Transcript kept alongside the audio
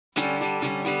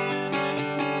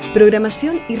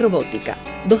Programación y robótica,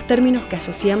 dos términos que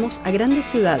asociamos a grandes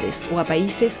ciudades o a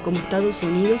países como Estados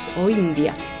Unidos o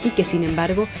India y que sin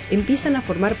embargo empiezan a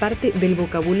formar parte del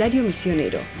vocabulario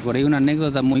misionero. Por ahí una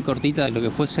anécdota muy cortita de lo que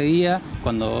fue ese día,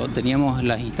 cuando teníamos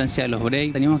las instancias de los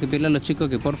breaks, teníamos que pedirle a los chicos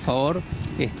que por favor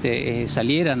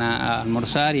salieran a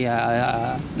almorzar y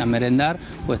a merendar,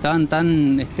 pues estaban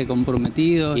tan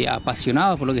comprometidos y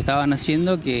apasionados por lo que estaban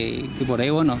haciendo que por ahí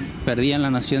perdían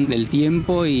la noción del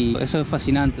tiempo y eso es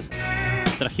fascinante.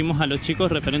 Trajimos a los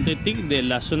chicos referentes TIC de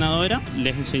la zona de Doce,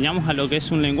 les enseñamos a lo que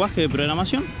es un lenguaje de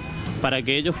programación para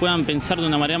que ellos puedan pensar de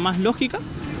una manera más lógica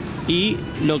y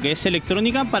lo que es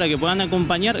electrónica para que puedan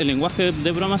acompañar el lenguaje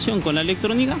de programación con la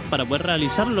electrónica para poder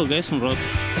realizar lo que es un robot.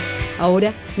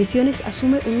 Ahora, Misiones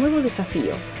asume un nuevo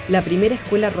desafío, la primera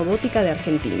escuela robótica de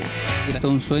Argentina. Era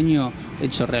todo un sueño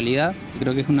hecho realidad,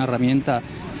 creo que es una herramienta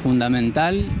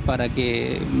fundamental para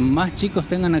que más chicos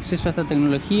tengan acceso a esta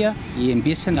tecnología y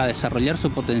empiecen a desarrollar su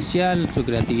potencial, su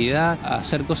creatividad, a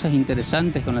hacer cosas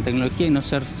interesantes con la tecnología y no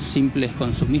ser simples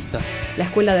consumistas. La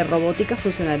escuela de robótica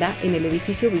funcionará en el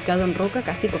edificio ubicado en Roca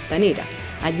casi costanera.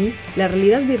 Allí, la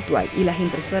realidad virtual y las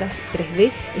impresoras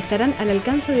 3D estarán al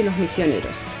alcance de los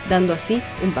misioneros, dando así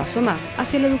un paso más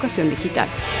hacia la educación digital.